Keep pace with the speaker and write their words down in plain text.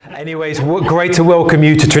Anyways, great to welcome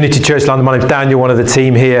you to Trinity Church London. My name's Daniel, one of the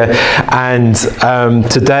team here, and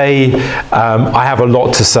today I have a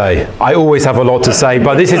lot to say. I always have a lot to say,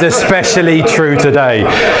 but this is especially true today.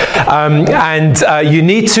 You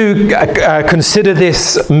need to consider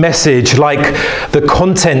this message like the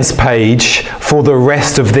contents page for the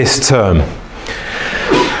rest of this term.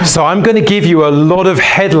 So I'm going to give you a lot of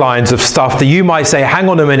headlines of stuff that you might say, hang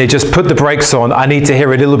on a minute, just put the brakes on. I need to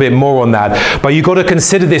hear a little bit more on that. But you've got to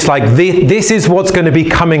consider this like this is what's going to be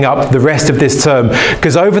coming up the rest of this term.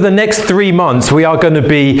 Because over the next 3 months, we are going to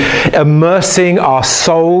be immersing our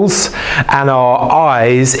souls and our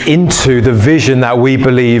eyes into the vision that we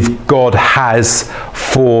believe God has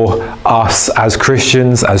for us as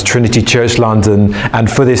Christians, as Trinity Church London, and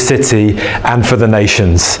for this city and for the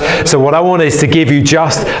nations. So what I want is to give you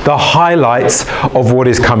just the highlights of what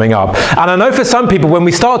is coming up. And I know for some people, when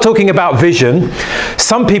we start talking about vision,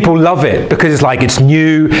 some people love it because it's like it's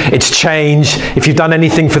new, it's change. If you've done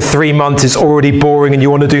anything for 3 months, it's already boring and you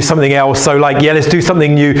want to do something else. So like, yeah, let's do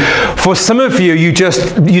something new. For some of you,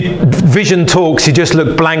 vision talks, you just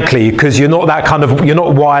look blankly because you're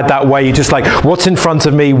not wired that way. You're just like, what's in front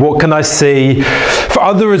of me? What can I see? For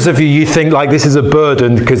others of you, you think like this is a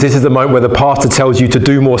burden because this is the moment where the pastor tells you to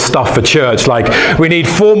do more stuff for church. Like we need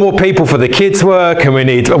 4 more people for the kids' work, and we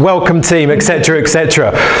need a welcome team, etc.,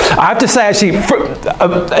 etc. I have to say,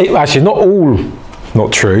 actually, not all.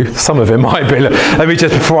 Not true. Some of it might be. Let me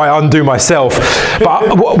just, before I undo myself.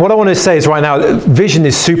 But what I want to say is right now, vision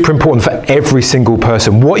is super important for every single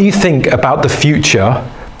person. What you think about the future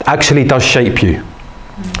actually does shape you.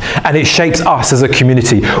 And it shapes us as a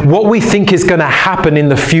community. What we think is going to happen in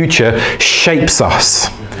the future shapes us.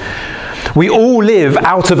 We all live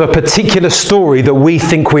out of a particular story that we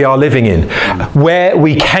think we are living in. Where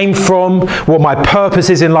we came from, what my purpose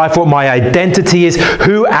is in life, what my identity is,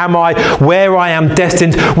 who am I, where I am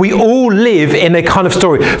destined. We all live in a kind of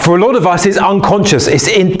story. For a lot of us, it's unconscious. It's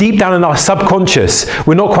deep down in our subconscious.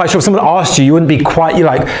 We're not quite sure. If someone asked you, you wouldn't be quite, you're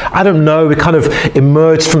like, I don't know. We kind of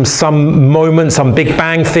emerged from some moment, some big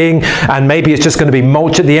bang thing, and maybe it's just going to be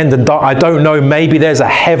mulch at the end, and I don't know. Maybe there's a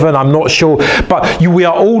heaven. I'm not sure. But we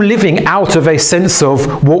are all living out of a sense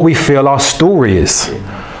of what we feel our story is.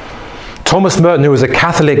 Thomas Merton, who was a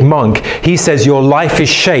Catholic monk, he says your life is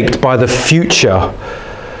shaped by the future.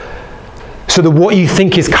 So that what you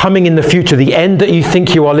think is coming in the future, the end that you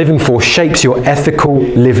think you are living for, shapes your ethical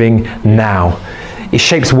living now. It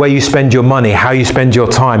shapes where you spend your money, how you spend your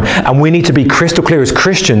time. And we need to be crystal clear as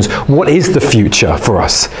Christians, what is the future for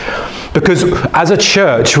us? Because as a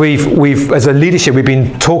church, as a leadership, we've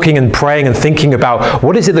been talking and praying and thinking about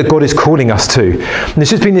what is it that God is calling us to. And there's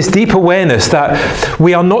just been this deep awareness that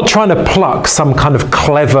we are not trying to pluck some kind of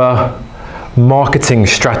clever marketing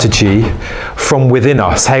strategy from within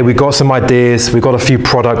us. Hey, we've got some ideas, we've got a few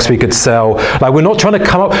products we could sell. Like we're not trying to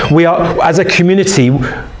come up, we are, as a community,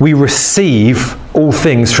 we receive all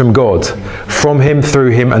things from God, from Him, through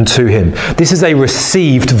Him, and to Him. This is a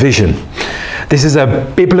received vision. This is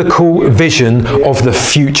a biblical vision of the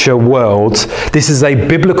future world. This is a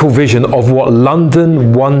biblical vision of what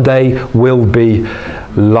London one day will be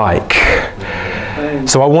like.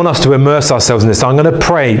 So I want us to immerse ourselves in this. I'm going to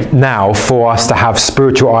pray now for us to have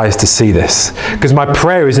spiritual eyes to see this. Because my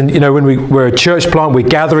prayer is, when we're a church plant, we're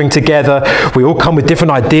gathering together, we all come with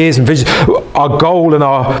different ideas and visions. Our goal and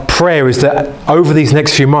our prayer is that over these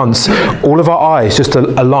next few months, all of our eyes just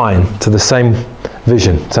align to the same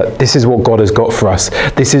vision. So this is what God has got for us.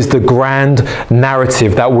 This is the grand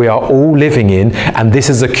narrative that we are all living in, and this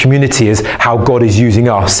as a community is how God is using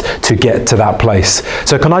us to get to that place.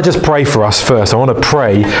 So can I just pray for us first? I want to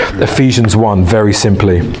pray Ephesians 1 very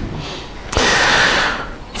simply.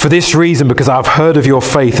 For this reason, because I've heard of your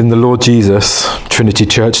faith in the Lord Jesus, Trinity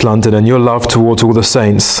Church London, and your love towards all the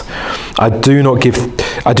saints, I do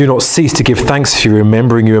not cease to give thanks for you,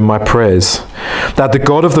 remembering you in my prayers, that the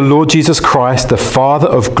God of the Lord Jesus Christ, the Father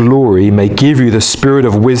of glory, may give you the spirit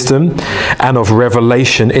of wisdom and of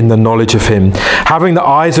revelation in the knowledge of Him, having the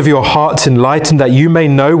eyes of your hearts enlightened, that you may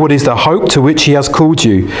know what is the hope to which He has called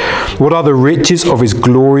you, what are the riches of His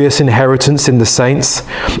glorious inheritance in the saints,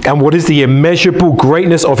 and what is the immeasurable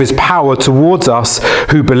greatness of His power towards us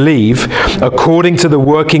who believe, according to the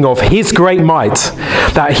working of His great might,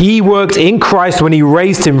 that he worked in Christ when he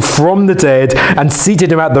raised him from the dead and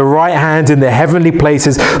seated him at the right hand in the heavenly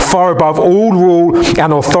places, far above all rule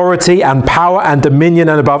and authority and power and dominion,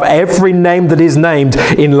 and above every name that is named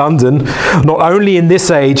in London, not only in this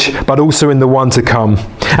age, but also in the one to come.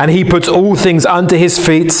 And he puts all things under his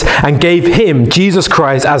feet and gave him, Jesus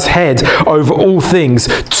Christ, as head over all things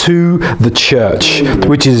to the church,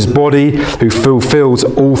 which is his body, who fulfills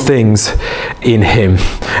all things in him.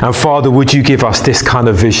 And Father, would you give us this kind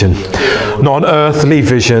of vision? Not an earthly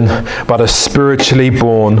vision, but a spiritually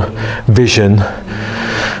born vision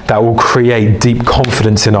that will create deep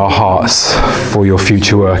confidence in our hearts for your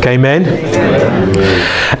future work. Amen?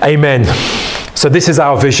 Amen. So this is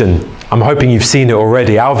our vision. I'm hoping you've seen it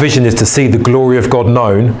already. Our vision is to see the glory of God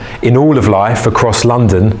known in all of life across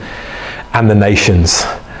London and the nations.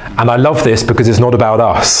 And I love this because it's not about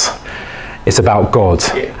us. It's about God.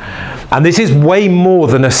 And this is way more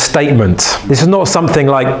than a statement. This is not something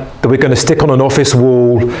like that we're going to stick on an office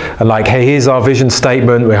wall and like, hey, here's our vision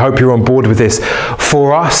statement. We hope you're on board with this.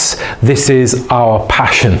 For us, this is our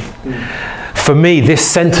passion. For me, this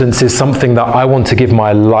sentence is something that I want to give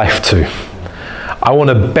my life to. I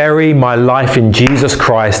want to bury my life in Jesus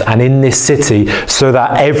Christ and in this city so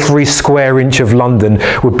that every square inch of London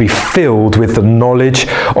would be filled with the knowledge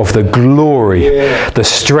of the glory, the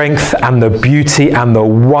strength and the beauty and the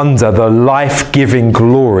wonder, the life-giving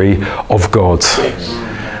glory of God.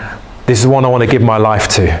 This is one I want to give my life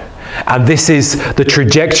to. And this is the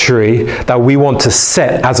trajectory that we want to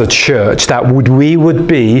set as a church, that we would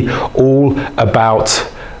be all about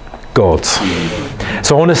God.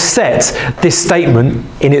 So I want to set this statement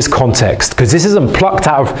in its context, because this isn't plucked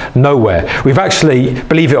out of nowhere. We've actually,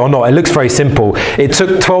 believe it or not, it looks very simple. It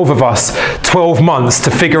took 12 of us 12 months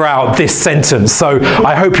to figure out this sentence. So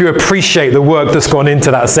I hope you appreciate the work that's gone into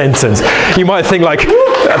that sentence. You might think like,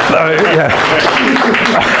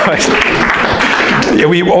 yeah,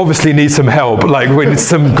 we obviously need some help, like we need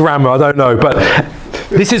some grammar, I don't know. But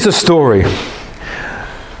this is the story.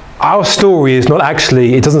 Our story is not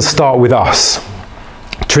actually, it doesn't start with us.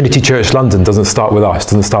 Trinity Church London doesn't start with us,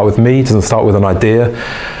 doesn't start with me, doesn't start with an idea.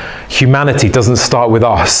 Humanity doesn't start with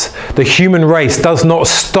us. The human race does not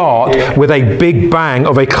start with a big bang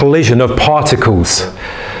of a collision of particles.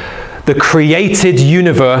 The created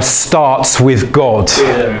universe starts with God.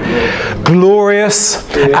 Glorious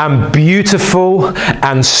and beautiful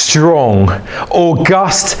and strong,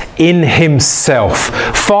 august in himself.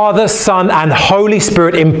 Father, Son, and Holy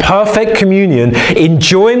Spirit in perfect communion,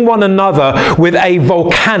 enjoying one another with a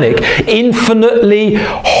volcanic, infinitely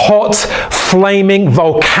hot, flaming,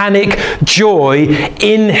 volcanic joy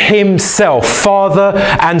in himself. Father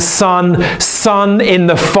and Son, Son in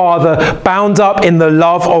the Father, bound up in the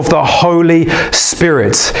love of the Holy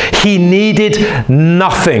Spirit. He needed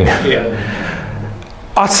nothing.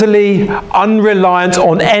 Utterly unreliant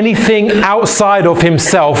on anything outside of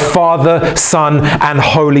himself, Father, Son, and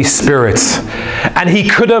Holy Spirit. And he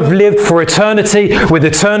could have lived for eternity, with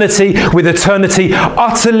eternity, with eternity,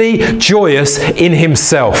 utterly joyous in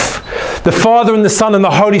himself. The Father and the Son and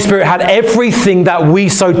the Holy Spirit had everything that we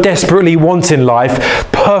so desperately want in life,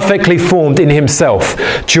 perfectly formed in himself.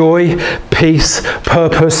 Joy, peace,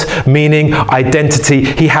 purpose, meaning, identity.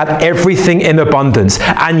 He had everything in abundance.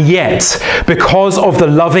 And yet, because of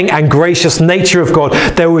the loving and gracious nature of God,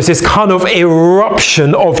 there was this kind of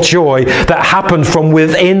eruption of joy that happened from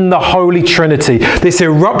within the Holy Trinity. This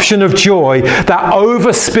eruption of joy that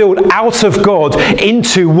overspilled out of God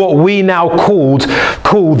into what we now call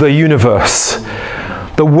the universe.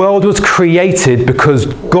 The world was created because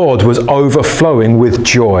God was overflowing with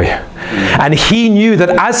joy. And he knew that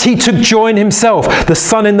as he took joy in himself, the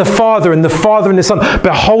Son in the Father and the Father in the Son,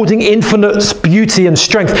 beholding infinite beauty and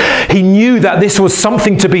strength, he knew that this was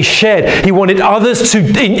something to be shared. He wanted others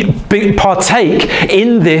to partake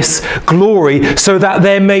in this glory so that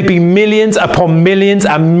there may be millions upon millions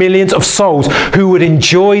and millions of souls who would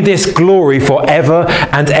enjoy this glory forever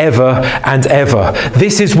and ever and ever.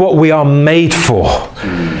 This is what we are made for.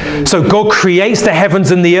 So God creates the heavens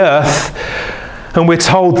and the earth, and we're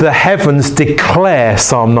told the heavens declare,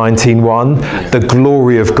 Psalm 19:1, the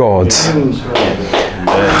glory of God.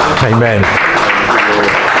 Amen.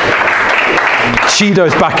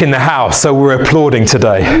 Shido's back in the house, so we're applauding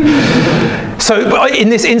today. So in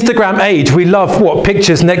this Instagram age, we love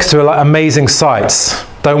pictures next to like amazing sights,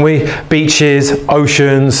 don't we? Beaches,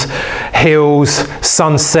 oceans, hills,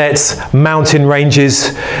 sunsets, mountain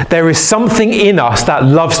ranges. There is something in us that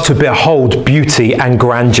loves to behold beauty and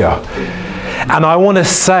grandeur. And I want to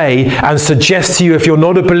say and suggest to you, if you're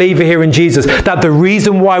not a believer here in Jesus, that the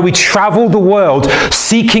reason why we travel the world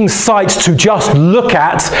seeking sights to just look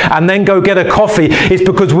at and then go get a coffee is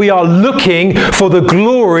because we are looking for the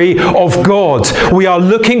glory of God. We are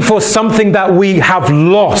looking for something that we have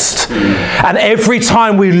lost. And every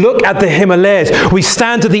time we look at the Himalayas, we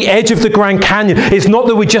stand at the edge of the Grand Canyon, it's not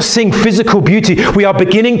that we're just seeing physical beauty. We are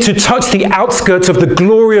beginning to touch the outskirts of the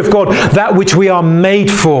glory of God, that which we are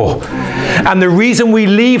made for. And the reason we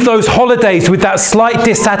leave those holidays with that slight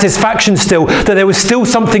dissatisfaction still, that there was still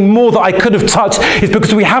something more that I could have touched, is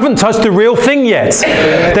because we haven't touched the real thing yet.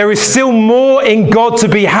 There is still more in God to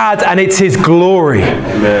be had, and it's His glory.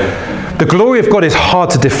 Amen. The glory of God is hard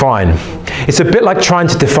to define. It's a bit like trying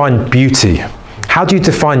to define beauty. How do you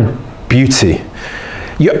define beauty?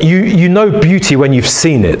 You know beauty when you've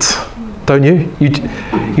seen it, don't you?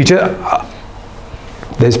 You just,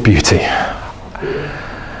 there's beauty.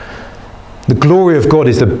 The glory of God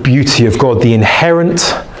is the beauty of God, the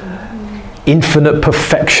inherent, infinite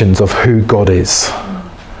perfections of who God is.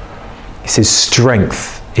 It's His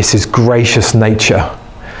strength, it's His gracious nature.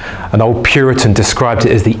 An old Puritan described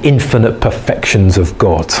it as the infinite perfections of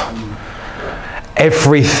God.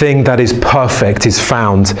 Everything that is perfect is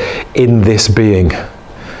found in this being.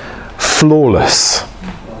 Flawless.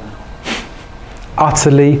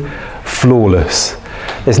 Utterly flawless.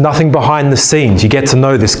 There's nothing behind the scenes. You get to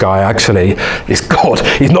know this guy, actually. It's God.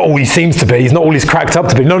 He's not all he seems to be. He's not all he's cracked up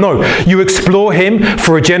to be. No. You explore him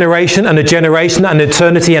for a generation and a generation and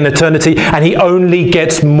eternity and eternity, and he only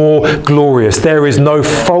gets more glorious. There is no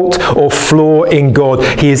fault or flaw in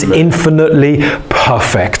God. He is infinitely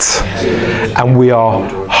perfect. And we are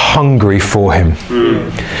hungry for him.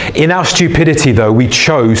 In our stupidity, though, we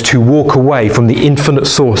chose to walk away from the infinite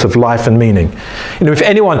source of life and meaning. You know,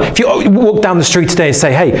 if you walk down the street today and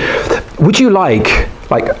say, hey, would you like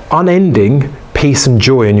unending peace and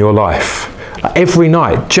joy in your life? Every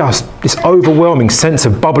night, just this overwhelming sense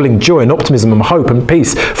of bubbling joy and optimism and hope and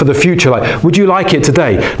peace for the future. Would you like it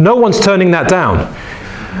today? No one's turning that down.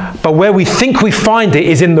 But where we think we find it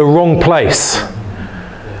is in the wrong place.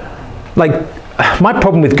 My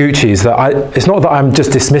problem with Gucci is that it's not that I'm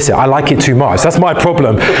just dismissive. I like it too much. That's my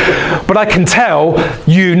problem. But I can tell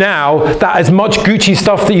you now that as much Gucci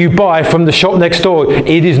stuff that you buy from the shop next door,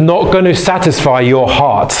 it is not going to satisfy your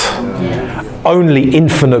heart. Only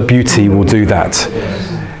infinite beauty will do that.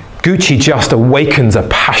 Gucci just awakens a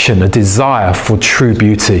passion, a desire for true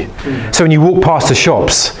beauty. So when you walk past the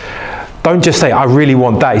shops, don't just say, I really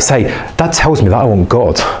want that. You say, that tells me that I want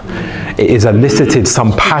God. It has elicited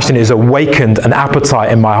some passion, it has awakened an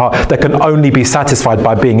appetite in my heart that can only be satisfied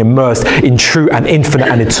by being immersed in true and infinite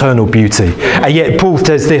and eternal beauty. And yet Paul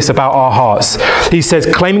says this about our hearts. He says,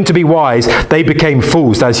 claiming to be wise, they became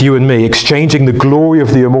fools, that's you and me, exchanging the glory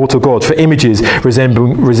of the immortal God for images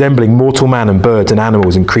resembling mortal man and birds and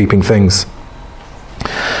animals and creeping things.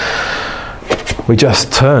 We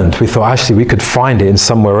just turned. We thought, actually, we could find it in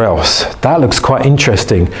somewhere else. That looks quite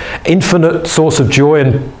interesting. Infinite source of joy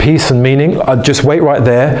and peace and meaning. I'll just wait right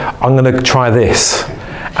there. I'm going to try this.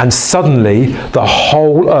 And suddenly, the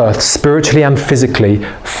whole earth, spiritually and physically,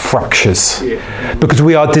 fractures. Because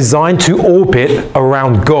we are designed to orbit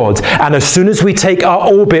around God. And as soon as we take our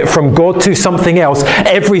orbit from God to something else,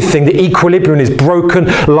 everything, the equilibrium is broken.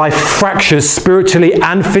 Life fractures spiritually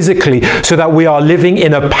and physically, so that we are living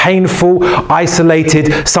in a painful,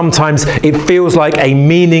 isolated, sometimes it feels like a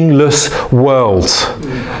meaningless world.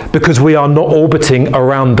 Because we are not orbiting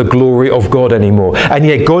around the glory of God anymore. And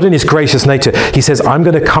yet God in his gracious nature, he says, I'm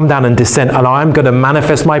going to come down and descend, and I'm going to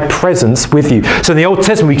manifest my presence with you. So in the Old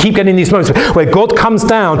Testament, we keep getting these moments where God comes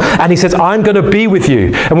down and he says, I'm going to be with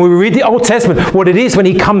you. And when we read the Old Testament, what it is when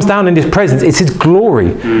he comes down in his presence, it's his glory.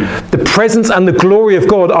 The presence and the glory of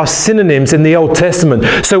God are synonyms in the Old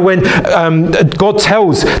Testament. So when God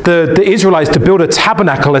tells the Israelites to build a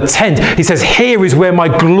tabernacle, a tent, he says, here is where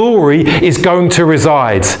my glory is going to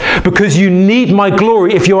reside. Because you need my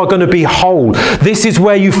glory if you are going to be whole. This is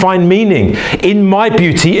where you find meaning, in my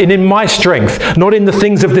beauty and in my strength, not in the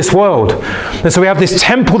things of this world. And so we have this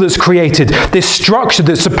temple that's created, this structure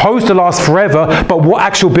that's supposed to last forever, but what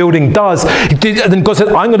actual building does. And then God said,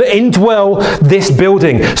 I'm going to indwell this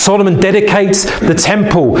building. Solomon dedicates the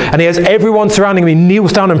temple, and he has everyone surrounding him, he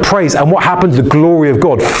kneels down and prays, and what happens? The glory of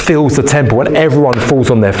God fills the temple, and everyone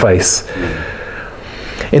falls on their face.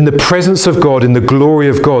 In the presence of God, in the glory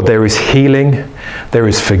of God, there is healing, there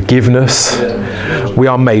is forgiveness. We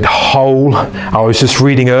are made whole. I was just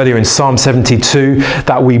reading earlier in Psalm 72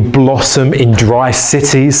 that we blossom in dry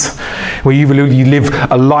cities. Where you live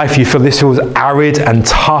a life, you feel this feels arid and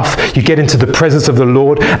tough. You get into the presence of the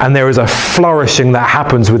Lord and there is a flourishing that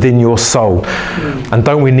happens within your soul. And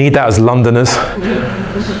don't we need that as Londoners?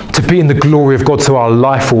 To be in the glory of God so our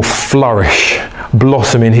life will flourish,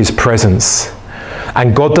 blossom in his presence.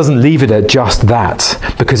 And God doesn't leave it at just that,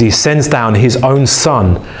 because he sends down his own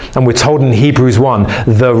Son. And we're told in Hebrews 1,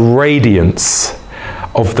 the radiance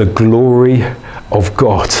of the glory of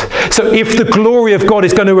God. So if the glory of God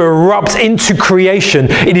is going to erupt into creation,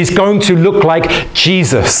 it is going to look like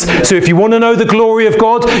Jesus. So if you want to know the glory of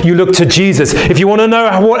God, you look to Jesus. If you want to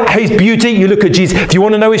know his beauty, you look at Jesus. If you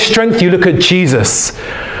want to know his strength, you look at Jesus.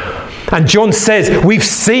 And John says, we've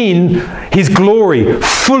seen his glory,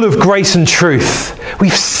 full of grace and truth.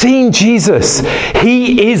 We've seen Jesus.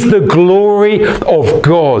 He is the glory of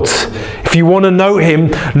God. If you want to know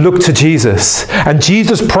him, look to Jesus. And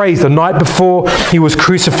Jesus prays the night before he was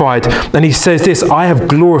crucified, and he says this, I have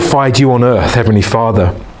glorified you on earth, Heavenly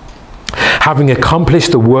Father, having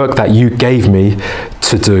accomplished the work that you gave me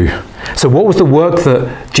to do. So what was the work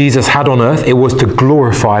that Jesus had on earth? It was to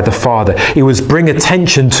glorify the Father. It was bring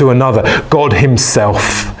attention to another, God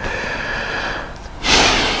himself.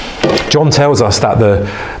 John tells us that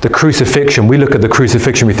the crucifixion, we look at the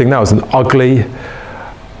crucifixion, we think that was an ugly,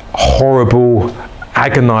 horrible,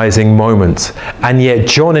 agonizing moment. And yet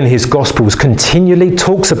John in his Gospels continually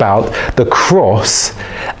talks about the cross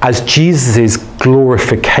as Jesus'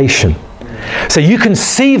 glorification. So you can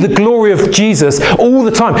see the glory of Jesus all the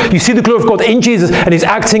time. You see the glory of God in Jesus, and he's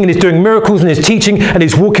acting and he's doing miracles and he's teaching and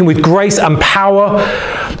he's walking with grace and power.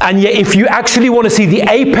 And yet if you actually want to see the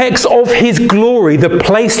apex of his glory, the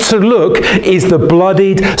place to look is the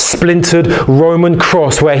bloodied, splintered Roman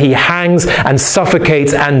cross where he hangs and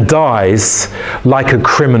suffocates and dies like a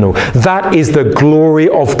criminal. That is the glory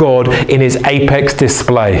of God in his apex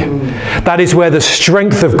display. That is where the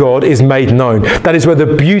strength of God is made known. That is where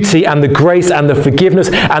the beauty and the grace and the forgiveness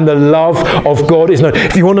and the love of God is known.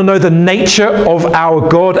 If you want to know the nature of our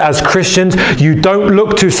God as Christians, you don't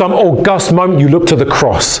look to some august moment, you look to the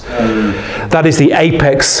cross. That is the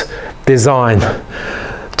apex design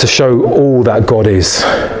to show all that God is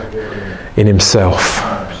in himself.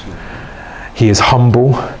 He is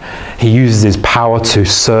humble. He uses his power to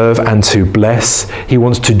serve and to bless. He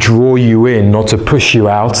wants to draw you in, not to push you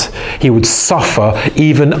out. He would suffer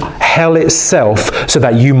even hell itself so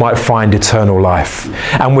that you might find eternal life.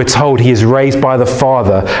 And we're told he is raised by the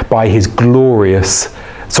Father by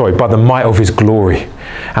the might of his glory.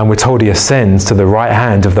 And we're told he ascends to the right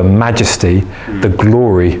hand of the majesty, the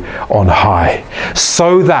glory on high,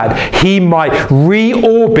 so that he might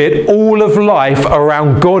reorbit all of life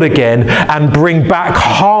around God again and bring back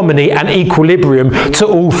harmony and equilibrium to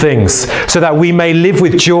all things, so that we may live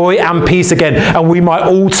with joy and peace again, and we might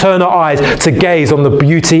all turn our eyes to gaze on the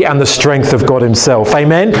beauty and the strength of God himself.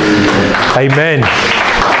 Amen? Amen.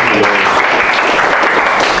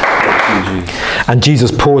 And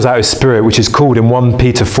Jesus pours out his Spirit, which is called in 1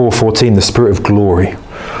 Peter 4:14, the Spirit of glory.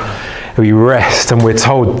 We rest, and we're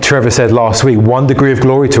told, Trevor said last week, one degree of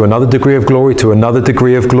glory to another degree of glory to another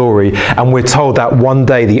degree of glory. And we're told that one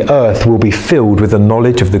day the earth will be filled with the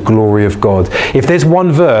knowledge of the glory of God. If there's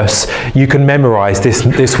one verse you can memorize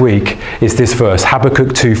this week, it's this verse, Habakkuk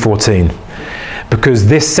 2:14. Because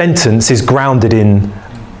this sentence is grounded in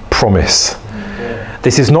promise.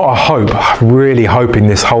 This is not a hope. I'm really hoping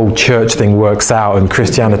this whole church thing works out and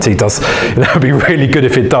Christianity does. That would be really good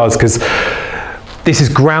if it does, because this is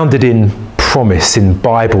grounded in promise, in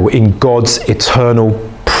Bible, in God's eternal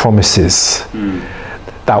promises.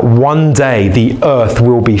 That one day the earth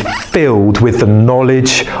will be filled with the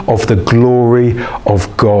knowledge of the glory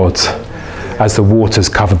of God as the waters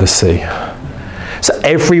cover the sea. So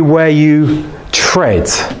everywhere you tread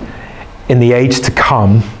in the age to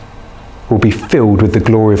come will be filled with the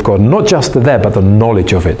glory of God. Not just there, but the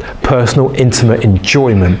knowledge of it. Personal, intimate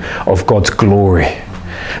enjoyment of God's glory.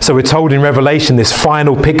 So we're told in Revelation, this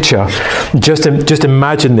final picture, just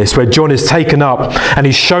imagine this, where John is taken up and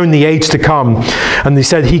he's shown the age to come. And he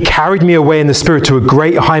said, he carried me away in the Spirit to a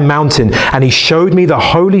great high mountain, and he showed me the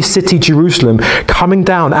holy city Jerusalem coming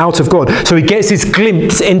down out of God. So he gets this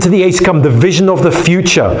glimpse into the age to come, the vision of the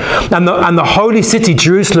future. And the holy city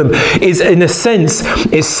Jerusalem is, in a sense,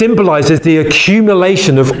 it symbolizes the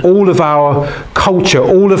accumulation of all of our culture,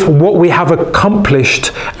 all of what we have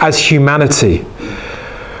accomplished as humanity.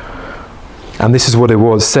 And this is what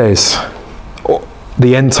it says,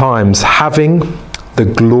 the end times, having the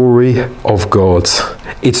glory of God,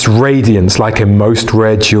 its radiance like a most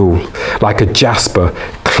rare jewel, like a jasper,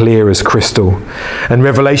 clear as crystal. And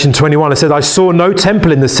Revelation 21, it said, I saw no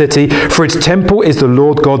temple in the city, for its temple is the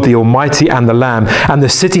Lord God, the Almighty, and the Lamb. And the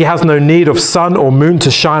city has no need of sun or moon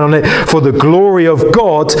to shine on it, for the glory of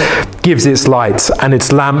God gives its light, and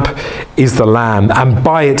its lamp is the Lamb. And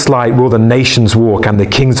by its light will the nations walk, and the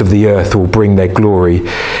kings of the earth will bring their glory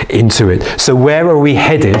into it. So where are we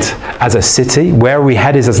headed as a city? Where are we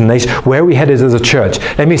headed as a nation? Where are we headed as a church?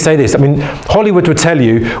 Let me say this. I mean, Hollywood would tell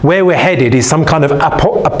you where we're headed is some kind of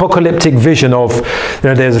apocalyptic vision of,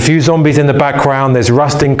 there's a few zombies in the background, there's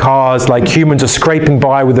rusting cars, like humans are scraping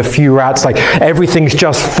by with a few rats, like everything's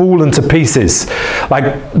just fallen to pieces. Like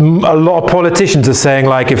a lot of politicians are saying,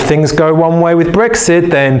 like, if things go one way with Brexit,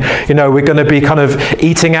 then, we're going to be kind of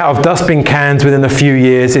eating out of dustbin cans within a few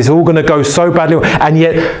years. It's all going to go so badly. And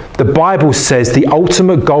yet the Bible says the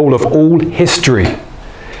ultimate goal of all history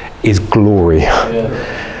is glory.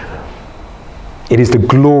 Yeah. It is the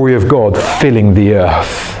glory of God filling the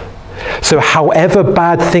earth. So however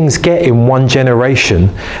bad things get in one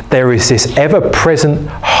generation, there is this ever-present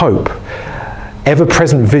hope,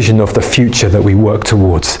 ever-present vision of the future that we work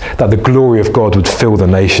towards, that the glory of God would fill the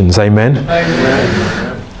nations. Amen?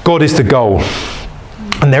 Amen. God is the goal.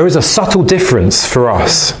 And there is a subtle difference for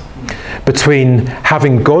us between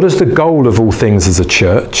having God as the goal of all things as a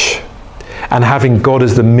church and having God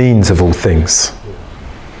as the means of all things.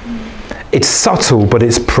 It's subtle, but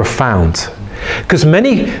it's profound. Because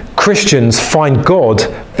many Christians find God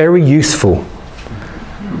very useful.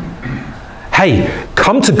 Hey,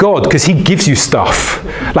 come to God because he gives you stuff.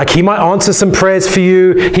 Like he might answer some prayers for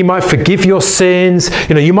you. He might forgive your sins.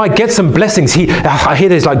 You might get some blessings. I hear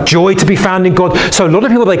there's like joy to be found in God. So a lot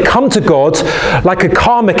of people, they come to God like a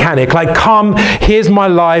car mechanic. Like, come, here's my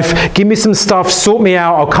life. Give me some stuff. Sort me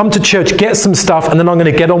out. I'll come to church, get some stuff, and then I'm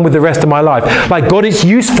going to get on with the rest of my life. Like, God is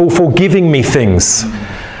useful for giving me things.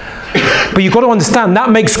 But you've got to understand,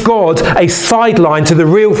 that makes God a sideline to the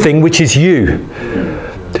real thing, which is you.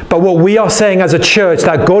 But what we are saying as a church,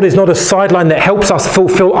 that God is not a sideline that helps us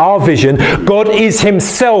fulfill our vision. God is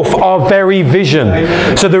himself our very vision.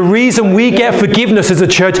 Amen. So the reason we get forgiveness as a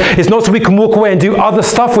church is not so we can walk away and do other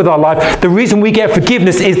stuff with our life. The reason we get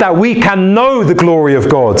forgiveness is that we can know the glory of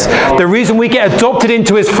God. The reason we get adopted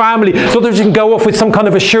into his family is not that we can go off with some kind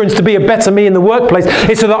of assurance to be a better me in the workplace.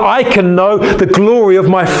 It's so that I can know the glory of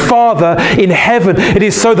my Father in heaven. It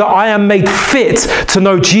is so that I am made fit to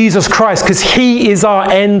know Jesus Christ, because he is our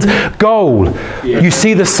end goal. Yeah. You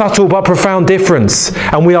see the subtle but profound difference,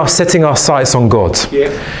 and we are setting our sights on God.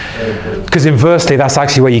 Because inversely, that's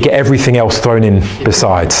actually where you get everything else thrown in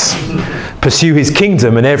besides. Pursue his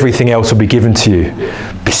kingdom and everything else will be given to you.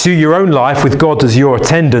 Pursue your own life with God as your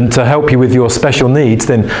attendant to help you with your special needs,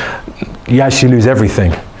 then you actually lose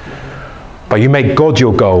everything. But you make God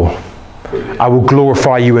your goal. I will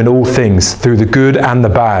glorify you in all things, through the good and the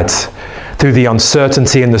bad, through the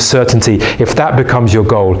uncertainty and the certainty. If that becomes your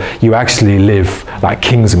goal, you actually live like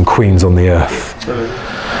kings and queens on the earth.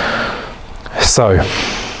 So,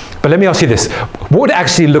 but let me ask you this. What would it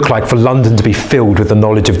actually look like for London to be filled with the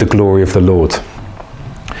knowledge of the glory of the Lord?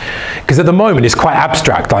 Because at the moment it's quite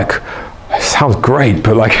abstract, like, it sounds great,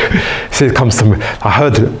 but like, so it comes to, I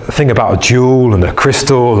heard a thing about a jewel and a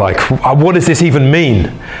crystal, like, what does this even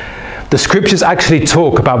mean? The scriptures actually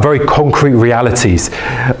talk about very concrete realities.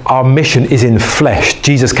 Our mission is in flesh.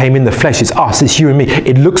 Jesus came in the flesh. It's us, it's you and me.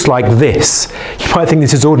 It looks like this. You might think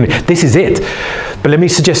this is ordinary. This is it. But let me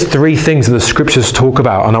suggest 3 things that the scriptures talk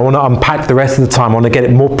about, and I want to unpack the rest of the time. I want to get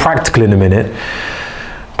it more practical in a minute.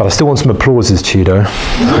 But I still want some applauses, Cheeto.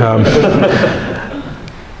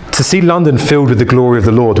 To see London filled with the glory of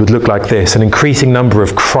the Lord would look like this: an increasing number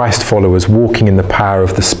of Christ followers walking in the power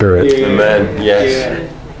of the Spirit. Amen. Yes.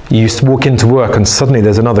 You walk into work and suddenly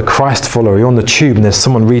there's another Christ follower. You're on the tube and there's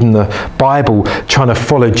someone reading the Bible trying to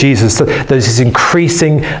follow Jesus. There's this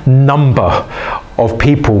increasing number of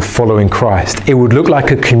people following Christ. It would look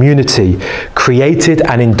like a community created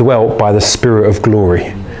and indwelt by the Spirit of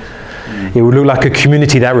glory. It would look like a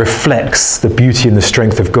community that reflects the beauty and the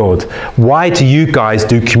strength of God. Why do you guys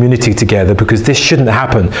do community together? Because this shouldn't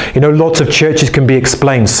happen. Lots of churches can be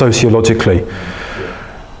explained sociologically.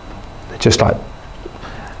 Just like,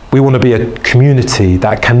 we want to be a community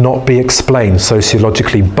that cannot be explained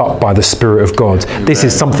sociologically but by the Spirit of God. Amen. This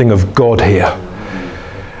is something of God here.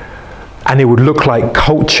 And it would look like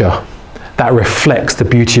culture that reflects the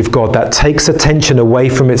beauty of God, that takes attention away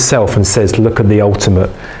from itself and says, look at the ultimate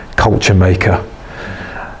culture maker.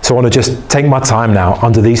 So I want to just take my time now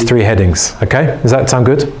under these 3 headings. Okay? Does that sound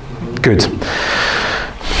good? Good.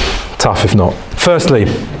 Tough if not. Firstly,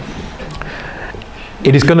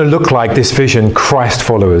 it is going to look like this vision, Christ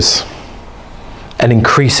followers. an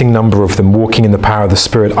increasing number of them walking in the power of the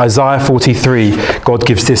Spirit. Isaiah 43, God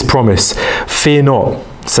gives this promise: "Fear not,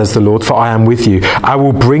 says the Lord, for I am with you. I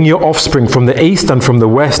will bring your offspring from the east, and from the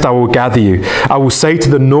west I will gather you. I will say to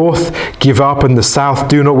the north, give up, and the south,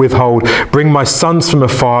 do not withhold. Bring my sons from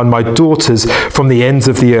afar and my daughters from the ends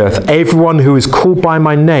of the earth. Everyone who is called by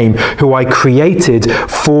my name, who I created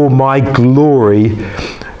for my glory,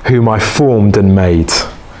 whom I formed and made."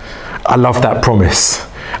 I love that promise.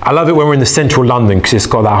 I love it when we're in the central London, because it's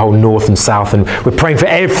got that whole north and south, and we're praying for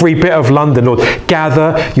every bit of London. Lord,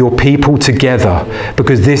 gather your people together,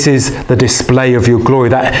 because this is the display of your glory.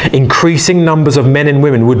 That increasing numbers of men and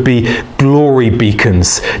women would be glory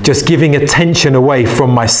beacons, just giving attention away from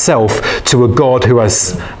myself to a God who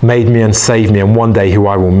has made me and saved me, and one day who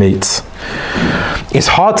I will meet. It's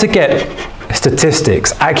hard to get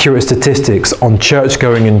statistics, accurate statistics on church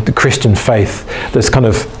going and the Christian faith that's kind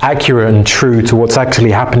of accurate and true to what's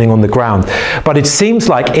actually happening on the ground. But it seems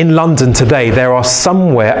like in London today there are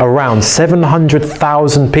somewhere around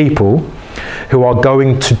 700,000 people who are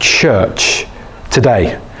going to church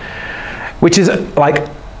today, which is like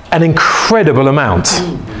an incredible amount.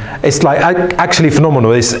 It's like actually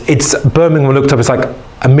phenomenal. It's Birmingham, I looked up, it's like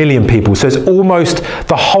 1 million people. So it's almost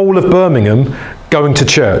the whole of Birmingham going to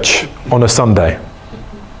church on a Sunday.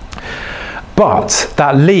 But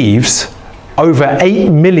that leaves over 8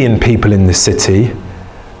 million people in this city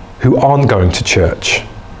who aren't going to church.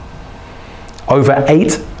 Over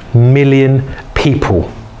 8 million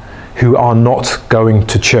people who are not going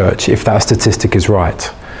to church, if that statistic is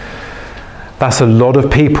right. That's a lot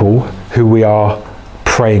of people who we are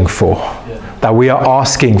praying for. That we are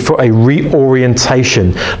asking for a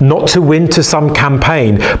reorientation, not to win to some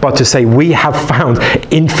campaign, but to say we have found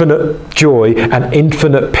infinite joy and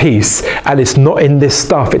infinite peace, and it's not in this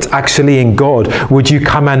stuff, it's actually in God. Would you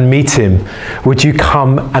come and meet him? Would you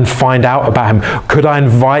come and find out about him? Could I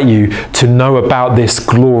invite you to know about this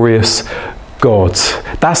glorious God?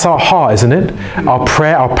 That's our heart, isn't it? Our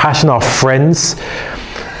prayer, our passion, our friends.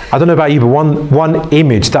 I don't know about you, but one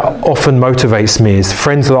image that often motivates me is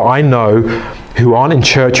friends that I know who aren't in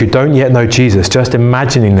church, who don't yet know Jesus, just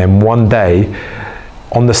imagining them one day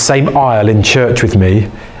on the same aisle in church with me,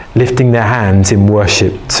 lifting their hands in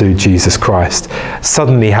worship to Jesus Christ,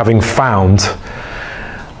 suddenly having found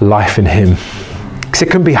life in him. Because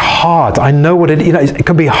it can be hard. I know what it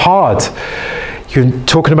can be hard. You're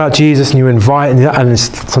talking about Jesus and you invite, and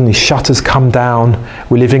suddenly shutters come down.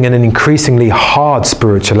 We're living in an increasingly hard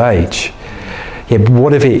spiritual age. Yeah, but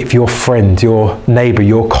what if your friend, your neighbour,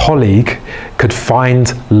 your colleague could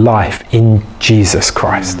find life in Jesus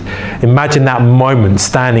Christ? Imagine that moment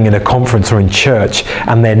standing in a conference or in church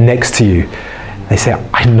and they're next to you. They say,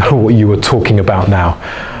 I know what you were talking about now.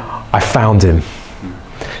 I found him.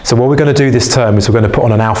 So what we're going to do this term is we're going to put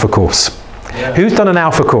on an Alpha course. Yeah. Who's done an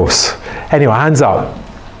Alpha course? Anyway, hands up.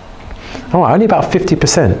 Oh, only about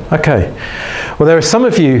 50%. Okay. Well, there are some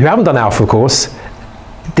of you who haven't done Alpha course.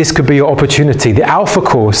 This could be your opportunity. The Alpha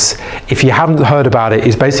course, if you haven't heard about it,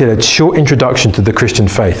 is basically a short introduction to the Christian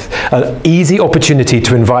faith. An easy opportunity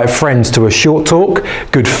to invite friends to a short talk,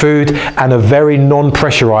 good food, and a very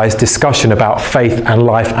non-pressurized discussion about faith and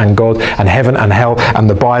life and God and heaven and hell and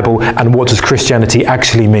the Bible and what does Christianity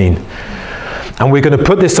actually mean. And we're going to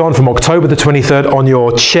put this on from October the 23rd. On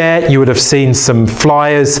your chair, you would have seen some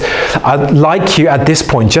flyers. I'd like you at this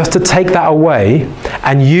point just to take that away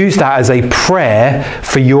and use that as a prayer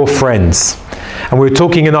for your friends. And we were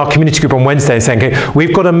talking in our community group on Wednesday and saying, okay,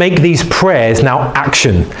 we've got to make these prayers now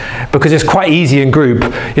action, because it's quite easy in group,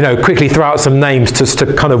 quickly throw out some names just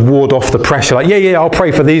to kind of ward off the pressure. Like, yeah, I'll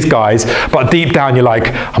pray for these guys. But deep down, you're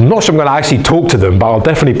like, I'm not sure I'm going to actually talk to them, but I'll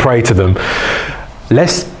definitely pray to them.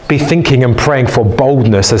 Let's be thinking and praying for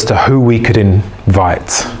boldness as to who we could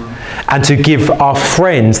invite, and to give our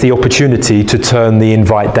friends the opportunity to turn the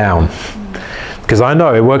invite down. Because I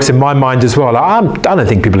know it works in my mind as well. I don't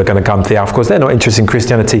think people are going to come to the Alpha course. They're not interested in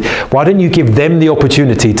Christianity. Why don't you give them the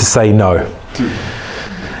opportunity to say no?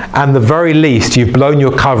 And the very least, you've blown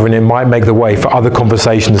your cover, and it might make the way for other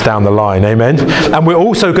conversations down the line. Amen? And we're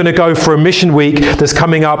also going to go for a mission week that's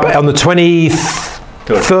coming up on the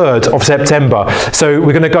 23rd of September. So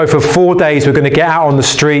we're going to go for 4 days. We're going to get out on the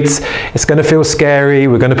streets. It's going to feel scary.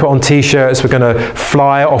 We're going to put on t-shirts. We're going to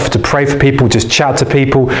fly off to pray for people, just chat to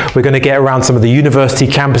people. We're going to get around some of the university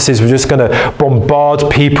campuses. We're just going to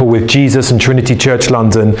bombard people with Jesus and Trinity Church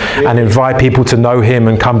London and invite people to know him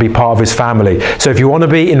and come be part of his family. So if you want to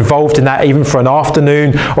be involved in that, even for an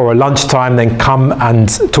afternoon or a lunchtime, then come and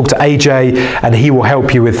talk to AJ and he will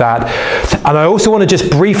help you with that. And I also want to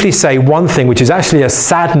just briefly say one thing, which is actually a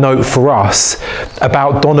sad note for us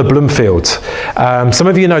about Donna Bloomfield. Some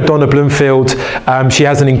of you know Donna Bloomfield. She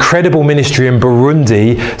has an incredible ministry in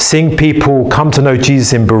Burundi, seeing people come to know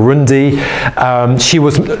Jesus in Burundi. She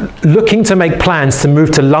was looking to make plans to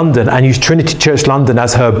move to London and use Trinity Church London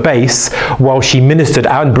as her base while she ministered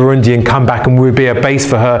out in Burundi and come back, and would be a base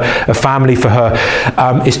for her, a family for her.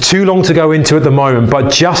 It's too long to go into at the moment,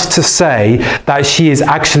 but just to say that she is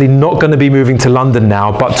actually not going to be moving to London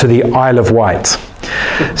now, but to the Isle of Wight.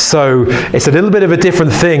 So it's a little bit of a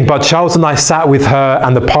different thing, but Charles and I sat with her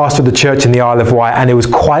and the pastor of the church in the Isle of Wight, and it was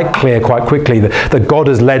quite clear quite quickly that God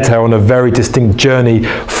has led her on a very distinct journey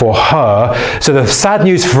for her. So the sad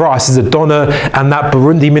news for us is that Donna and that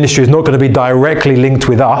Burundi ministry is not going to be directly linked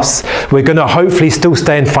with us. We're going to hopefully still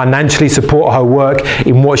stay and financially support her work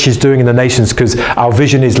in what she's doing in the nations, because our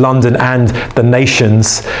vision is London and the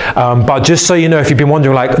nations. But just so you know, if you've been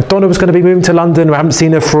wondering, like, Donna was going to be moving to London, we haven't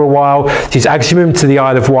seen her for a while. She's actually moving to the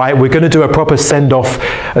Isle of Wight. We're going to do a proper send-off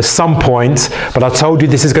at some point, but I told you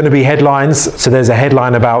this is going to be headlines, so there's a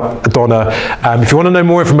headline about Donna. If you want to know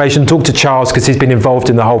more information, talk to Charles, because he's been involved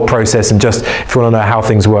in the whole process, and just if you want to know how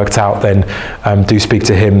things worked out, then do speak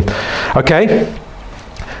to him. Okay,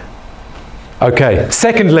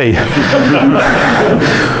 secondly,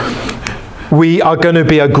 we are going to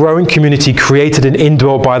be a growing community created and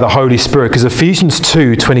indwelt by the Holy Spirit, because Ephesians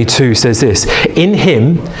 2:22 says this: in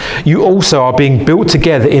him you also are being built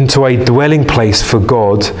together into a dwelling place for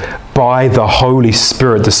God by the Holy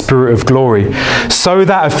Spirit, the Spirit of glory. So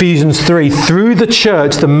that, Ephesians 3, through the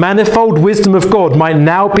church, the manifold wisdom of God might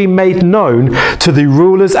now be made known to the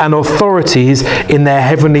rulers and authorities in their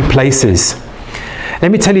heavenly places.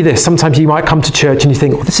 Let me tell you this, sometimes you might come to church and you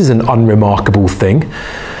think, oh, this is an unremarkable thing.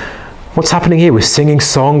 What's happening here? We're singing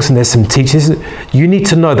songs and there's some teachings. You need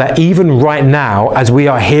to know that even right now, as we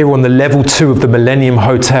are here on the level 2 of the Millennium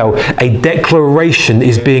Hotel, a declaration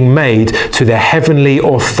is being made to the heavenly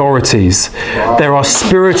authorities. Wow. There are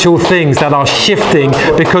spiritual things that are shifting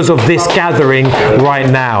because of this gathering right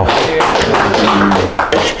now.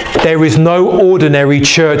 There is no ordinary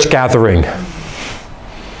church gathering.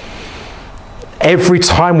 Every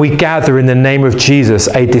time we gather in the name of Jesus,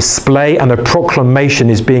 a display and a proclamation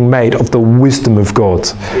is being made of the wisdom of God.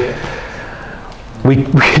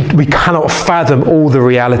 We cannot fathom all the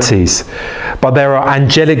realities, but there are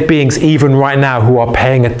angelic beings even right now who are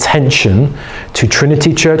paying attention to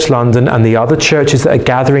Trinity Church London and the other churches that are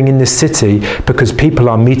gathering in this city, because people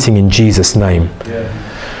are meeting in Jesus' name.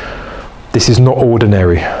 This is not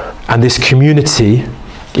ordinary, and this community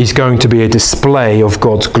is going to be a display of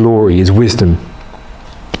God's glory, His wisdom.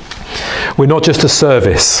 We're not just a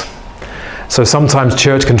service. So sometimes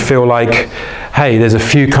church can feel like, hey, there's a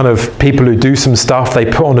few kind of people who do some stuff, they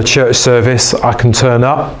put on a church service, I can turn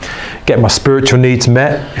up, get my spiritual needs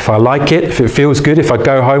met. If I like it, if it feels good, if I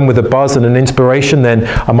go home with a buzz and an inspiration, then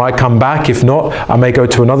I might come back. If not, I may go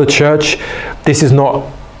to another church. This is not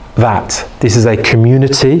that. This is a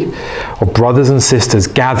community of brothers and sisters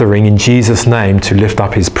gathering in Jesus' name to lift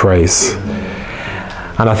up His praise.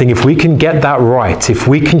 And I think if we can get that right, if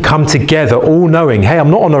we can come together all knowing, hey,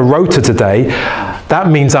 I'm not on a rota today, that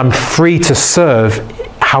means I'm free to serve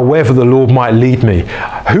however the Lord might lead me.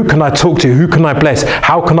 Who can I talk to? Who can I bless?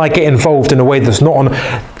 How can I get involved in a way that's not on?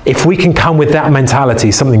 If we can come with that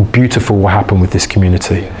mentality, something beautiful will happen with this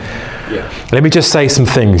community. Let me just say some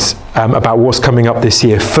things about what's coming up this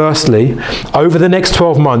year. Firstly, over the next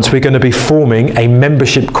 12 months, we're going to be forming a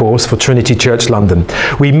membership course for Trinity Church London.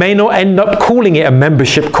 We may not end up calling it a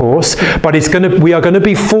membership course, but we are going to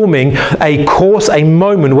be forming a course, a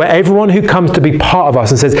moment where everyone who comes to be part of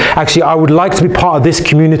us and says, actually, I would like to be part of this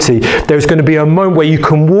community, there's going to be a moment where you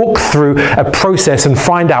can walk through a process and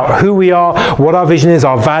find out who we are, what our vision is,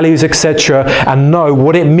 our values, etc., and know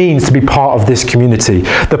what it means to be part of this community.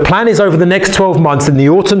 The plan is over the next 12 months. In the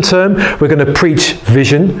autumn term, we're going to preach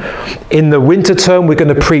vision. In the winter term, we're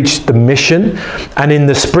going to preach the mission. And in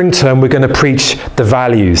the spring term, we're going to preach the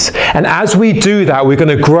values. And as we do that, we're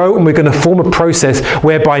going to grow and we're going to form a process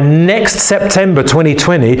whereby next September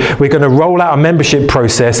 2020, we're going to roll out a membership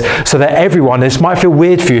process so that everyone, this might feel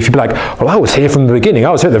weird for you if you'd be like, well, I was here from the beginning. I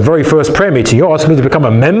was here at the very first prayer meeting. You're asking me to become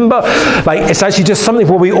a member? Like, it's actually just something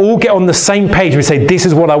where we all get on the same page. We say, this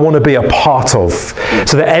is what I want to be a part of.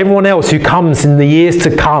 So that everyone else who comes in the years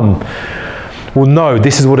to come will know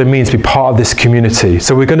this is what it means to be part of this community.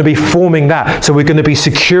 So we're going to be forming that. So we're going to be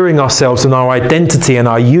securing ourselves and our identity and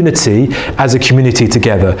our unity as a community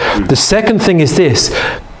together. The second thing is this: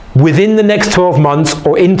 within the next 12 months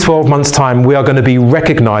or in 12 months' time, we are going to be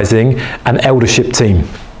recognizing an eldership team.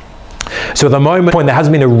 So at the moment, there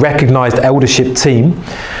hasn't been a recognised eldership team,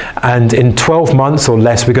 and in 12 months or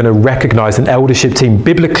less, we're going to recognise an eldership team.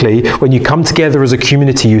 Biblically, when you come together as a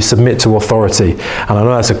community, you submit to authority. And I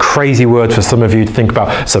know that's a crazy word for some of you to think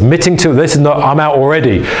about. Submitting to, this is not, I'm out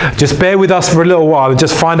already. Just bear with us for a little while and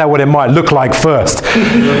just find out what it might look like first.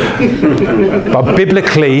 But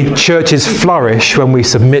biblically, churches flourish when we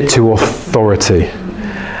submit to authority.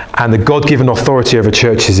 And the God-given authority over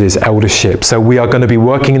churches is eldership. So we are going to be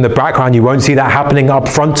working in the background. You won't see that happening up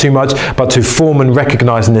front too much, but to form and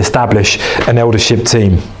recognise and establish an eldership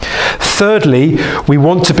team. Thirdly, we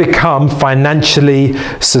want to become financially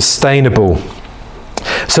sustainable.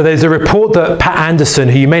 So there's a report that Pat Anderson,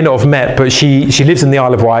 who you may not have met, but she lives in the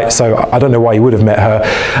Isle of Wight, so I don't know why you would have met her,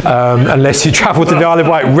 unless you travel to the Isle of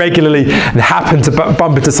Wight regularly and happen to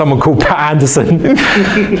bump into someone called Pat Anderson.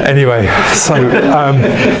 Anyway,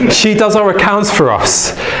 so she does our accounts for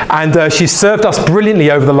us, and she's served us brilliantly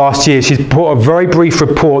over the last year. She's put a very brief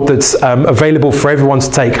report that's available for everyone to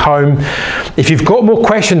take home. If you've got more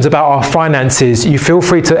questions about our finances, you feel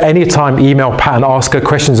free to any time email Pat and ask her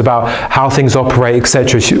questions about how things operate,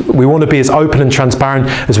 etc. We want to be as open and transparent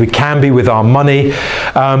as we can be with our money.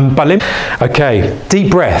 Okay,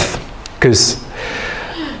 deep breath, because,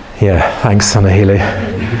 yeah, thanks, Anna Healy.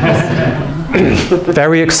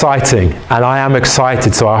 Very exciting, and I am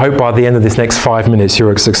excited, so I hope by the end of this next 5 minutes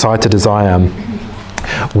you're as excited as I am.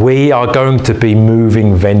 We are going to be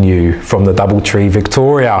moving venue from the Doubletree,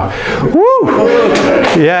 Victoria. Woo!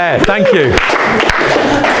 Yeah, thank you.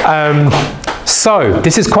 So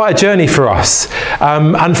this is quite a journey for us,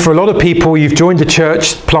 and for a lot of people, you've joined a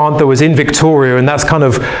church plant that was in Victoria, and that's kind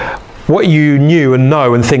of what you knew and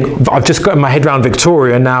know and think, I've just got my head around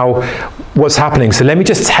Victoria, now what's happening? So let me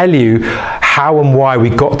just tell you how and why we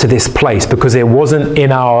got to this place, because it wasn't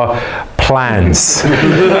in our plans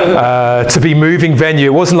to be moving venue.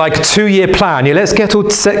 It wasn't like a 2-year plan. Yeah, let's get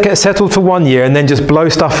settled for 1 year and then just blow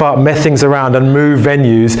stuff up, mess things around and move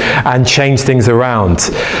venues and change things around.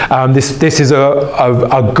 This is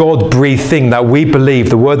a God-breathed thing that we believe,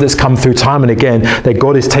 the word that's come through time and again, that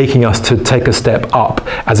God is taking us to take a step up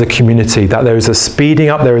as a community, that there is a speeding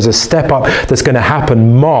up, there is a step up that's going to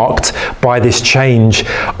happen marked by this change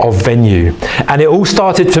of venue. And it all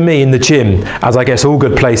started for me in the gym, as I guess all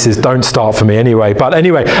good places don't start for me anyway. But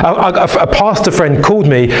anyway, a pastor friend called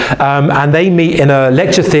me and they meet in a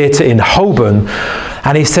lecture theatre in Holborn,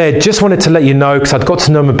 and he said, just wanted to let you know, because I'd got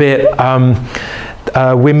to know him a bit,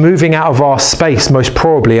 we're moving out of our space most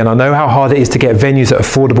probably, and I know how hard it is to get venues at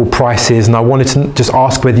affordable prices, and I wanted to just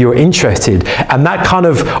ask whether you're interested. And that kind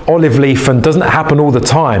of olive leaf and doesn't happen all the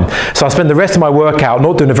time. So I spent the rest of my workout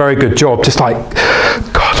not doing a very good job, just like,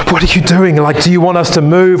 God, what are you doing? Like, do you want us to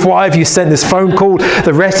move? Why have you sent this phone call?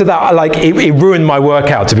 The rest of that, like, it ruined my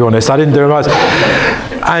workout, to be honest. I didn't do it much.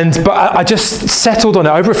 But I just settled on it.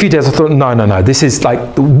 Over a few days, I thought, no, this is like,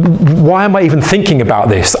 why am I even thinking about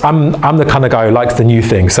this? I'm the kind of guy who likes the new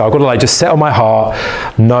thing. So I've got to like just settle my heart.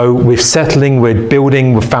 No, we're settling, we're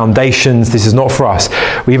building with foundations. This is not for us.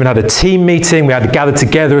 We even had a team meeting. We had to gather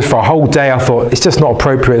together for a whole day. I thought, it's just not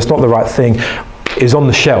appropriate. It's not the right thing. It's on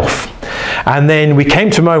the shelf. And then we came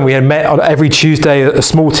to a moment, we had met every Tuesday, a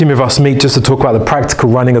small team of us meet just to talk about the practical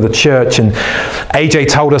running of the church. And AJ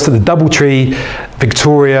told us that the Doubletree,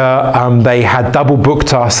 Victoria, they had double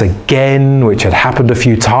booked us again, which had happened a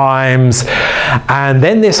few times. And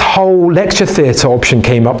then this whole lecture theatre option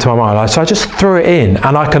came up to my mind. So I just threw it in.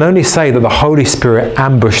 And I can only say that the Holy Spirit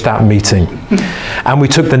ambushed that meeting. And we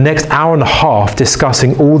took the next hour and a half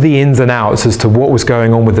discussing all the ins and outs as to what was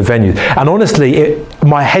going on with the venue. And honestly,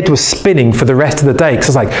 my head was spinning for the rest of the day,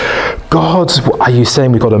 because I was like, God, are you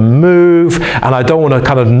saying we've got to move? And I don't want to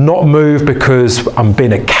kind of not move because I'm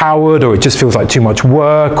being a coward, or it just feels like too much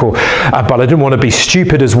work, or but I didn't want to be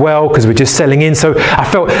stupid as well because we're just selling in. So I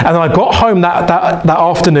felt, and I got home that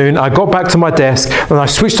afternoon, I got back to my desk and I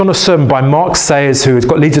switched on a sermon by Mark Sayers, who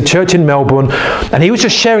leads a church in Melbourne, and he was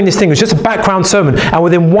just sharing this thing. It was just a background sermon, and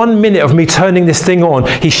within 1 minute of me turning this thing on,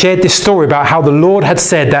 he shared this story about how the Lord had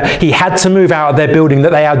said that he had to move out of their building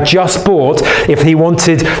that they had just bought if he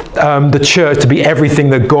wanted the church to be everything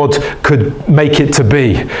that God could make it to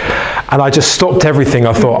be. And I just stopped everything.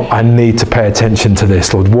 I thought, I need to pay attention to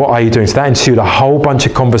this, Lord. What are you doing? So that ensued a whole bunch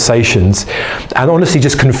of conversations, and honestly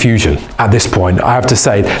just confusion at this point, I have to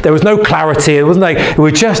say. There was no clarity. It wasn't like, it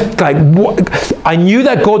was just like, what? I knew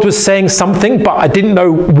that God was saying something, but I didn't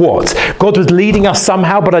know what. God was leading us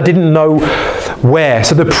somehow, but I didn't know where.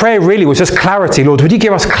 So the prayer really was just clarity. Lord, would you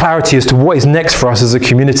give us clarity as to what is next for us as a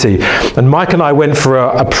community? And Mike and I went for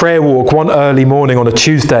a prayer walk one early morning on a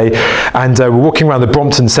Tuesday, and we're walking around the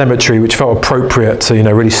Brompton Cemetery, which felt appropriate to,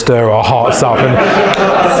 really stir our hearts up.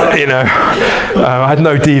 And, I had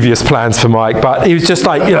no devious plans for Mike, but he was just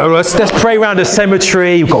like, let's pray around a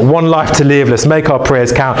cemetery. We've got one life to live. Let's make our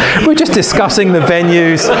prayers count. We're just discussing the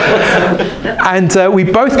venues. And we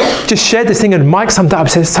both just shared this thing, and Mike summed up and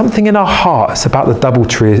said, something in our hearts about the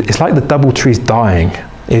Doubletree. It's like the Doubletree's dying.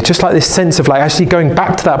 It's just like this sense of actually going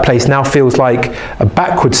back to that place now feels like a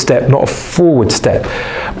backward step, not a forward step.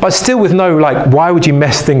 But still with no, why would you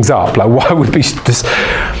mess things up? Why would we just...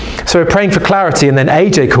 So we're praying for clarity, and then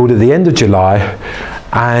AJ called at the end of July,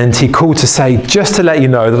 and he called to say, just to let you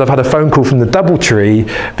know that I've had a phone call from the Doubletree,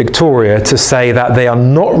 Victoria, to say that they are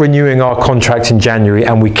not renewing our contract in January,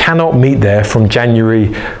 and we cannot meet there from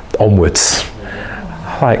January onwards.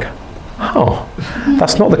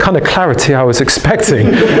 That's not the kind of clarity I was expecting.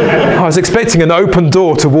 I was expecting an open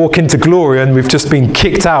door to walk into glory, and we've just been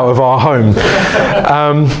kicked out of our home.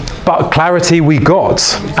 But clarity we got.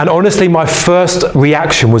 And honestly, my first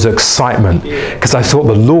reaction was excitement, because I thought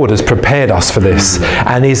the Lord has prepared us for this.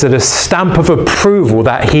 And He's at a stamp of approval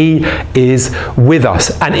that He is with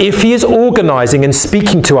us. And if He is organising and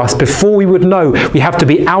speaking to us before we would know we have to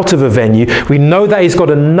be out of a venue, we know that He's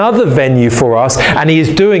got another venue for us, and He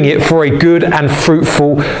is doing it for a good and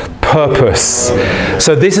fruitful purpose.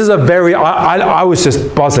 So this is I was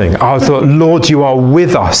just buzzing. I thought, Lord, you are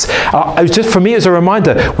with us. It was just, for me, as a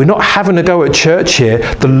reminder, we're not having a go at church here.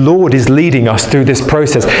 The Lord is leading us through this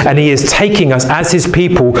process, and He is taking us as His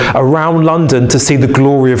people around London to see the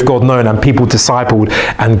glory of God known and people discipled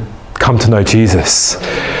and come to know Jesus.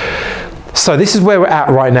 So this is where we're at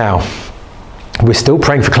right now. We're still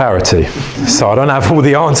praying for clarity. So I don't have all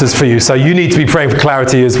the answers for you. So you need to be praying for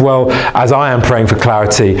clarity as well as I am praying for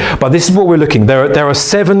clarity. But this is what we're looking. There are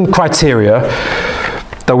 7 criteria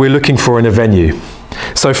that we're looking for in a venue.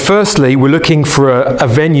 So firstly, we're looking for a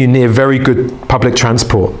venue near very good public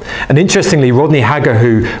transport. And interestingly, Rodney Hagger,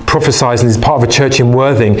 who prophesies and is part of a church in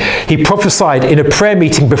Worthing, he prophesied in a prayer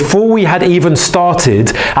meeting before we had even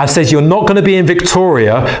started, and says, you're not going to be in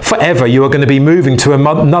Victoria forever. You are going to be moving to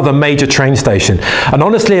another major train station. And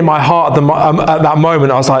honestly, in my heart at that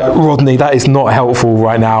moment, I was like, Rodney, that is not helpful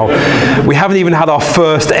right now. We haven't even had our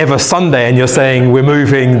first ever Sunday, and you're saying we're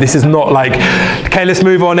moving. This is not okay, let's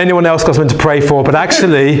move on. Anyone else got something to pray for? But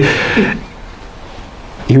actually,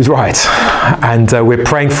 he was right, and we're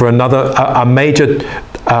praying for a major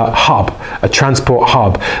hub, a transport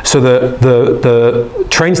hub. So the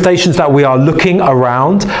train stations that we are looking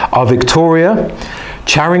around are Victoria,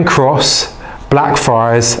 Charing Cross,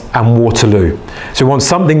 Blackfriars and Waterloo. So we want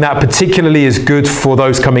something that particularly is good for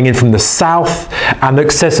those coming in from the south and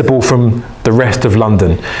accessible from the rest of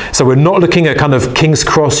London. So we're not looking at kind of King's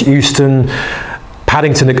Cross, Euston,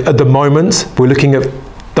 Paddington at the moment. We're looking at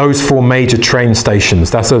those 4 major train stations.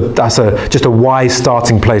 That's just a wise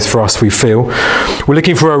starting place for us, we feel. We're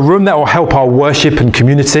looking for a room that will help our worship and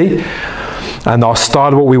community and our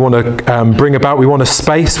style of what we want to bring about. We want a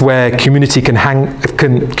space where community can hang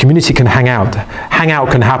out.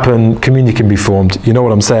 Hangout can happen, community can be formed. You know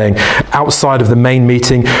what I'm saying? Outside of the main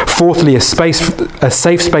meeting. Fourthly, a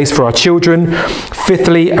safe space for our children.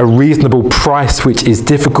 Fifthly, a reasonable price, which is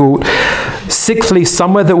difficult. Sixthly,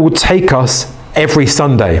 somewhere that will take us every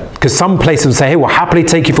Sunday, because some places will say, hey, we'll happily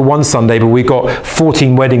take you for one Sunday, but we've got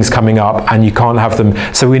 14 weddings coming up and you can't have them,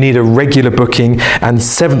 so we need a regular booking. And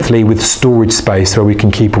seventhly, with storage space where we can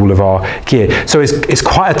keep all of our gear. So it's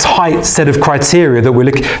quite a tight set of criteria that we're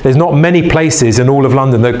looking. There's not many places in all of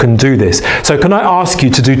London that can do this. So can I ask you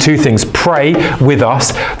to do 2 things? Pray with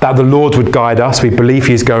us that the Lord would guide us. We believe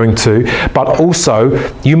He's going to. But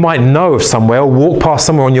also, you might know of somewhere, or walk past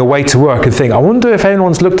somewhere on your way to work and think, I wonder if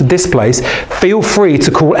anyone's looked at this place. Feel free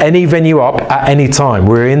to call any venue up at any time.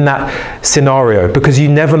 We're in that scenario, because you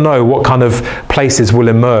never know what kind of places will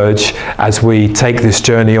emerge as we take this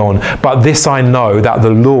journey on. But this I know, that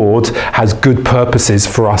the Lord has good purposes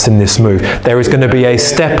for us in this move. There is going to be a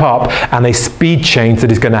step up and a speed change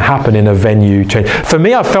that is going to happen in a venue change. For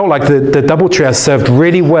me, I felt like the Doubletree has served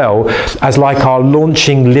really well as like our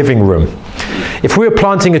launching living room. If we were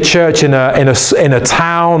planting a church in a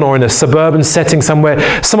town or in a suburban setting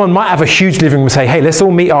somewhere, someone might have a huge living room and say, hey, let's all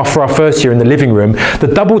meet for our first year in the living room. The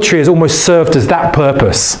Doubletree has almost served as that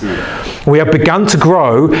purpose. We have begun to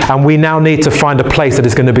grow, and we now need to find a place that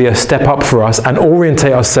is going to be a step up for us and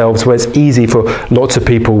orientate ourselves where it's easy for lots of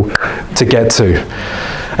people to get to.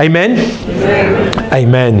 Amen?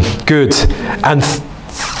 Amen. Good. And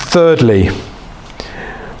thirdly,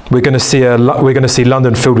 we're going to see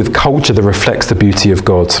London filled with culture that reflects the beauty of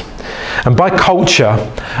God. And by culture,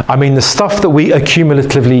 I mean the stuff that we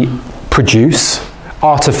accumulatively produce,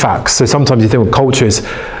 artifacts. So sometimes you think, well, culture is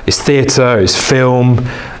theatre, it's film,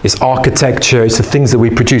 it's architecture, it's the things that we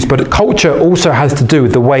produce. But culture also has to do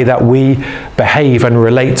with the way that we behave and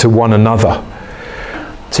relate to one another.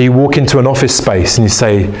 So you walk into an office space and you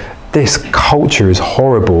say, this culture is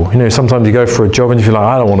horrible. You know, sometimes you go for a job and you feel like,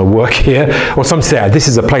 I don't want to work here. Or some say, this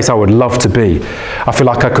is a place I would love to be. I feel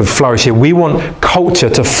like I could flourish here. We want culture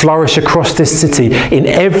to flourish across this city in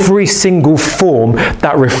every single form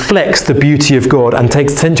that reflects the beauty of God and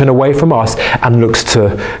takes attention away from us and looks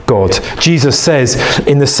to God. Jesus says,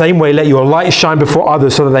 in the same way, let your light shine before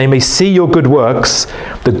others so that they may see your good works,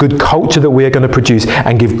 the good culture that we are going to produce,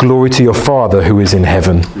 and give glory to your Father who is in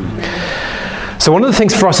heaven. So one of the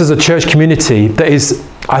things for us as a church community that is,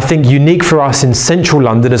 I think, unique for us in central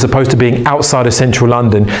London as opposed to being outside of central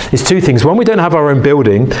London is two things. One, we don't have our own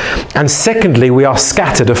building, and secondly, we are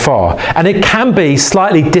scattered afar. And it can be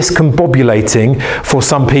slightly discombobulating for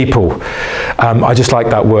some people. I just like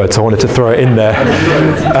that word, so I wanted to throw it in there.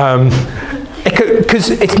 Because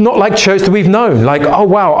it's not like church that we've known. Like, oh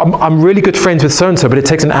wow, I'm really good friends with so-and-so, but it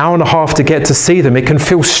takes an hour and a half to get to see them. It can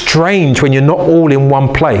feel strange when you're not all in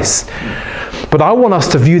one place. But I want us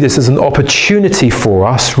to view this as an opportunity for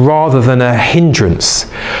us rather than a hindrance.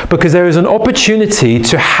 Because there is an opportunity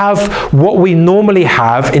to have what we normally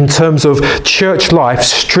have in terms of church life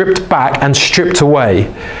stripped back and stripped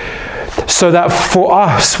away. So that for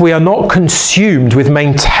us, we are not consumed with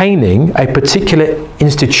maintaining a particular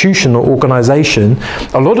institution or organisation.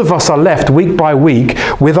 A lot of us are left week by week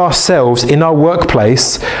with ourselves in our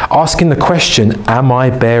workplace asking the question, am I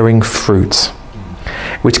bearing fruit?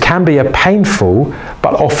 Which can be a painful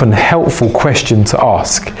but often helpful question to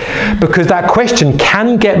ask. Because that question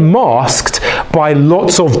can get masked by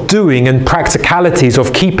lots of doing and practicalities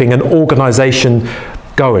of keeping an organisation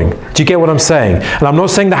going. Do you get what I'm saying? And I'm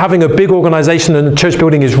not saying that having a big organisation in a church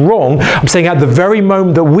building is wrong. I'm saying at the very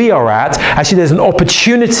moment that we are at, actually there's an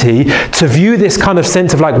opportunity to view this kind of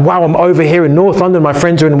sense of like, wow, I'm over here in North London, my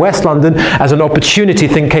friends are in West London, as an opportunity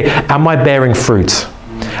to think, hey, am I bearing fruit?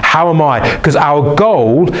 How am I? Because our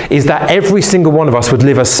goal is that every single one of us would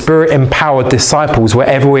live as Spirit-empowered disciples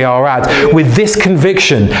wherever we are at, with this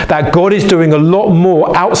conviction that God is doing a lot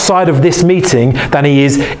more outside of this meeting than he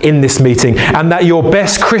is in this meeting. And that your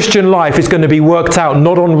best Christian life is going to be worked out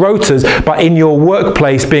not on rotas, but in your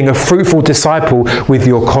workplace, being a fruitful disciple with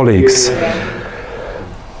your colleagues.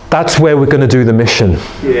 That's where we're going to do the mission.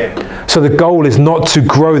 Yeah. So the goal is not to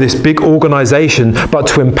grow this big organisation, but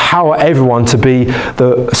to empower everyone to be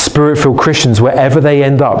the Spirit-filled Christians wherever they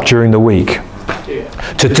end up during the week. Yeah.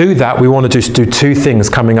 To do that, we want to just do two things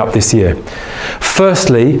coming up this year.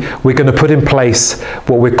 Firstly, we're going to put in place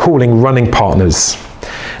what we're calling running partners.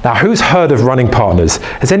 Now, who's heard of running partners?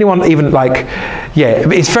 Has anyone even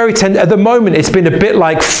it's very at the moment it's been a bit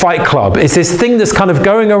like Fight Club. It's this thing that's kind of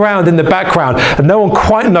going around in the background and no one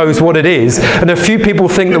quite knows what it is. And a few people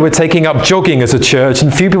think that we're taking up jogging as a church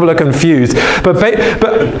and a few people are confused. But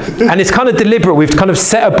and it's kind of deliberate. We've kind of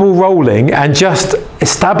set a ball rolling and just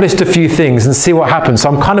established a few things and see what happens. So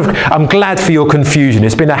I'm glad for your confusion.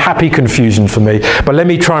 It's been a happy confusion for me. But let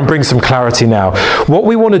me try and bring some clarity now. What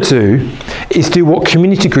we want to do is do what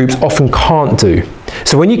community groups often can't do.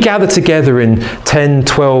 So when you gather together in 10,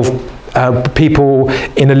 12 people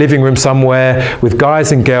in a living room somewhere with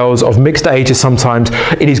guys and girls of mixed ages sometimes,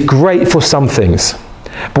 it is great for some things.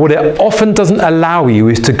 But what it often doesn't allow you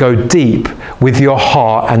is to go deep with your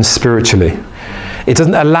heart and spiritually. It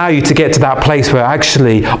doesn't allow you to get to that place where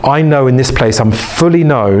actually I know in this place I'm fully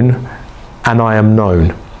known and I am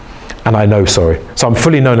known. And I know, sorry. So I'm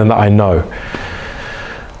fully known and that I know.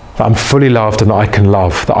 That I'm fully loved and that I can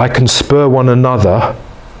love, that I can spur one another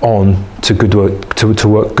on to good work, to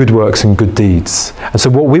work good works and good deeds. And so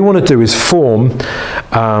what we want to do is form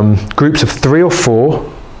groups of 3 or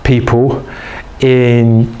 4 people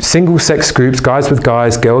in single-sex groups, guys with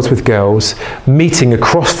guys, girls with girls, meeting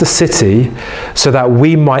across the city so that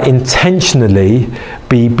we might intentionally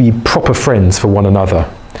be proper friends for one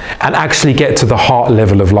another. And actually get to the heart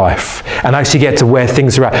level of life and actually get to where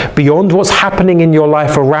things are at. Beyond what's happening in your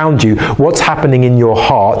life around you, what's happening in your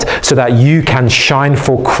heart so that you can shine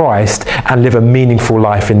for Christ and live a meaningful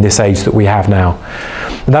life in this age that we have now.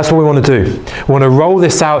 And that's what we want to do. We want to roll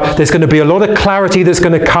this out. There's going to be a lot of clarity that's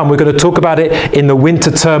going to come. We're going to talk about it in the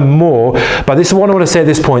winter term more. But this is what I want to say at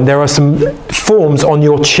this point. There are some forms on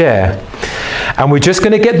your chair. And we're just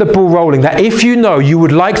going to get the ball rolling that if you know you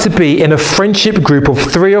would like to be in a friendship group of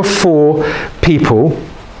 3 or 4 people,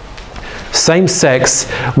 same sex,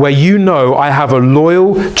 where you know I have a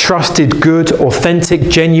loyal, trusted, good, authentic,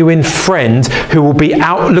 genuine friend who will be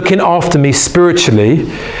out looking after me spiritually,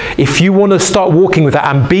 if you want to start walking with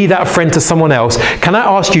that and be that friend to someone else, can I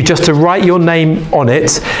ask you just to write your name on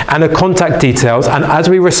it and the contact details, and as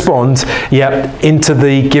we respond, into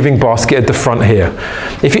the giving basket at the front here.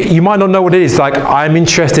 If you might not know what it is, like I'm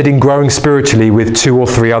interested in growing spiritually with 2 or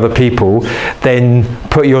 3 other people, then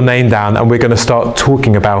put your name down and we're going to start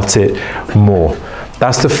talking about it more.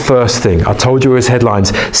 That's the first thing. I told you it was headlines.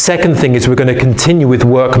 Second thing is we're going to continue with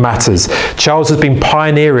Work Matters. Charles has been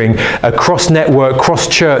pioneering a cross-network,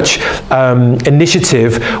 cross-church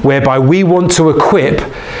initiative whereby we want to equip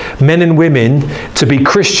men and women to be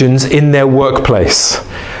Christians in their workplace.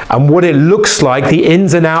 And what it looks like, the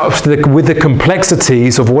ins and outs with the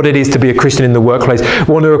complexities of what it is to be a Christian in the workplace.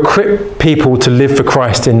 We want to equip people to live for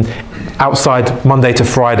Christ outside Monday to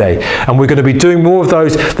Friday. And we're going to be doing more of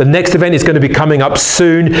those. The next event is going to be coming up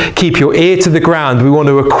soon. Keep your ear to the ground. We want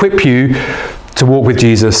to equip you to walk with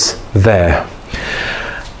Jesus there.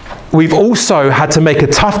 We've also had to make a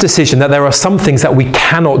tough decision that there are some things that we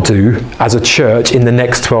cannot do as a church in the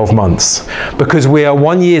next 12 months because we are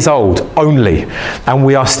 1 year old only and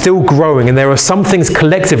we are still growing, and there are some things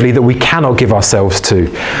collectively that we cannot give ourselves to.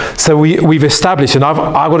 So we've established, and I've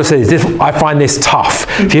got to say this, I find this tough.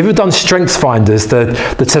 If you've ever done Strengths Finders, the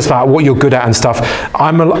test about what you're good at and stuff,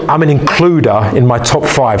 I'm an includer in my top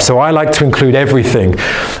 5, so I like to include everything.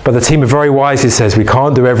 But the team very wisely says we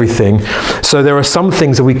can't do everything. So there are some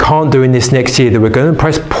things that we can't do in this next year that we're going to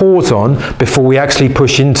press pause on before we actually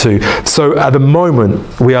push into. So at the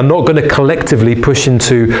moment, we are not going to collectively push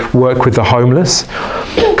into work with the homeless.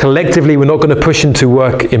 Collectively, we're not going to push into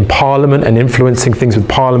work in Parliament and influencing things with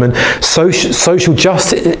Parliament. Social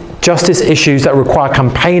justice issues that require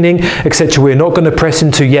campaigning, etc. We're not going to press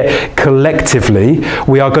into yet collectively.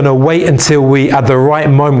 We are going to wait until we, at the right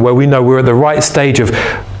moment where we know we're at the right stage of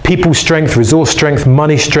people strength, resource strength,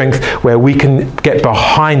 money strength, where we can get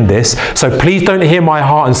behind this. So please don't hear my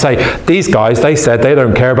heart and say, these guys, they said they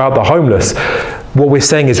don't care about the homeless. What we're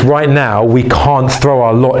saying is right now, we can't throw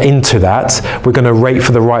our lot into that. We're going to wait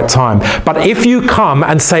for the right time. But if you come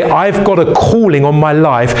and say, I've got a calling on my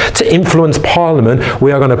life to influence Parliament,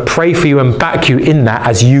 we are going to pray for you and back you in that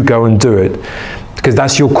as you go and do it. Because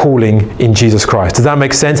that's your calling in Jesus Christ. Does that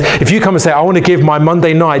make sense? If you come and say, I want to give my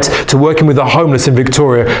Monday night to working with the homeless in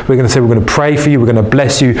Victoria, we're going to say, we're going to pray for you, we're going to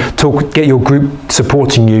bless you, get your group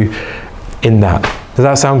supporting you in that. Does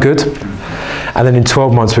that sound good? And then in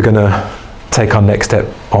 12 months, we're going to take our next step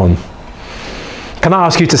on. Can I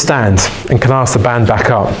ask you to stand? And can I ask the band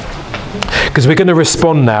back up? Because we're going to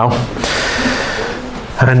respond now.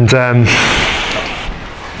 And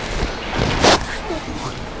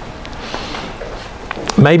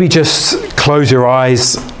maybe just close your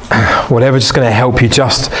eyes, whatever, just going to help you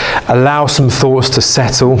just allow some thoughts to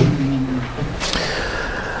settle.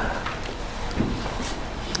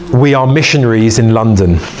 We are missionaries in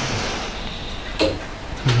London.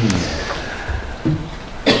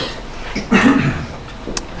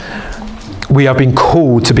 We have been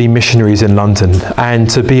called to be missionaries in London, and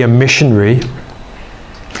to be a missionary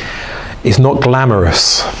is not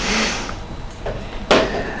glamorous,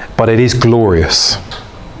 but it is glorious.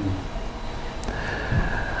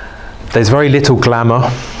 There's very little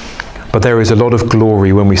glamour, but there is a lot of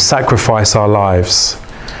glory when we sacrifice our lives.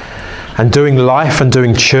 And doing life and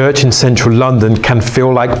doing church in central London can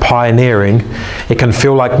feel like pioneering. It can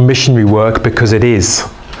feel like missionary work, because it is.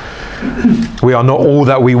 We are not all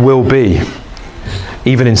that we will be.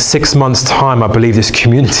 Even in 6 months' time, I believe this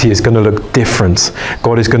community is going to look different.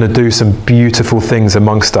 God is going to do some beautiful things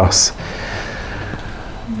amongst us.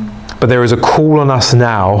 But there is a call on us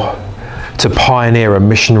now to pioneer a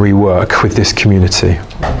missionary work with this community.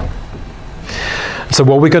 So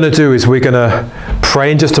what we're going to do is we're going to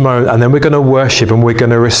pray in just a moment, and then we're going to worship, and we're going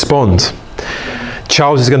to respond.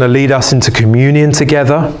 Charles is going to lead us into communion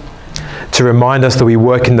together to remind us that we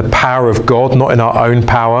work in the power of God, not in our own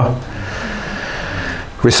power.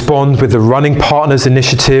 Respond with the Running Partners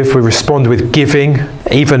initiative. We respond with giving.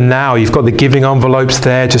 Even now, you've got the giving envelopes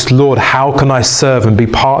there. Just, Lord, how can I serve and be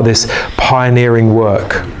part of this pioneering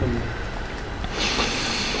work?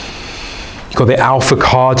 You've got the Alpha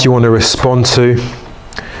cards you want to respond to.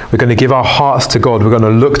 We're going to give our hearts to God. We're going to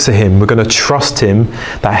look to Him. We're going to trust Him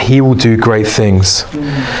that He will do great things.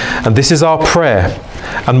 And this is our prayer.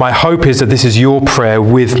 And my hope is that this is your prayer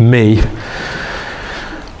with me.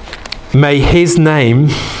 May His name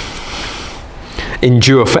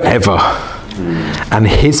endure forever, and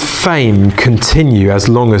His fame continue as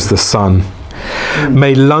long as the sun.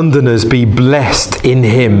 May Londoners be blessed in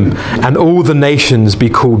him, and all the nations be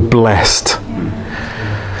called blessed.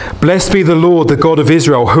 Blessed be the Lord, the God of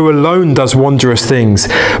Israel, who alone does wondrous things.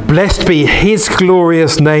 Blessed be his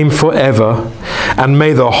glorious name forever, and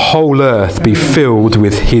may the whole earth be filled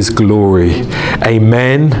with his glory.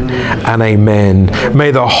 Amen and amen.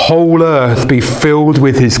 May the whole earth be filled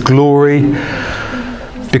with his glory,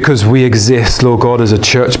 because we exist, Lord God, as a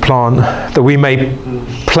church plant, that we may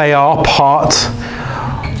play our part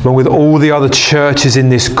along with all the other churches in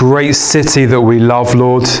this great city that we love,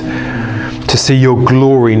 Lord, to see your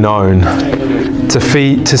glory known, to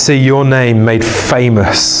see your name made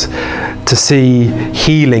famous, to see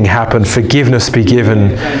healing happen, forgiveness be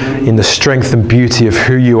given in the strength and beauty of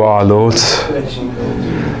who you are, Lord.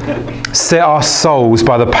 Set our souls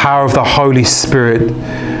by the power of the Holy Spirit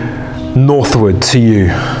northward to you.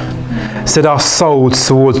 Set our souls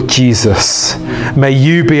towards Jesus. May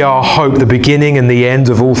you be our hope, the beginning and the end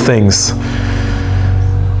of all things.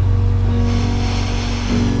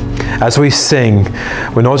 As we sing,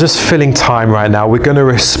 we're not just filling time right now, we're going to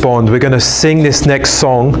respond. We're going to sing this next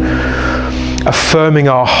song, affirming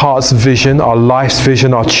our heart's vision, our life's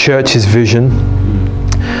vision, our church's vision.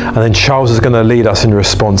 And then Charles is going to lead us in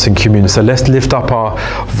response in communion. So let's lift up our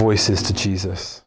voices to Jesus.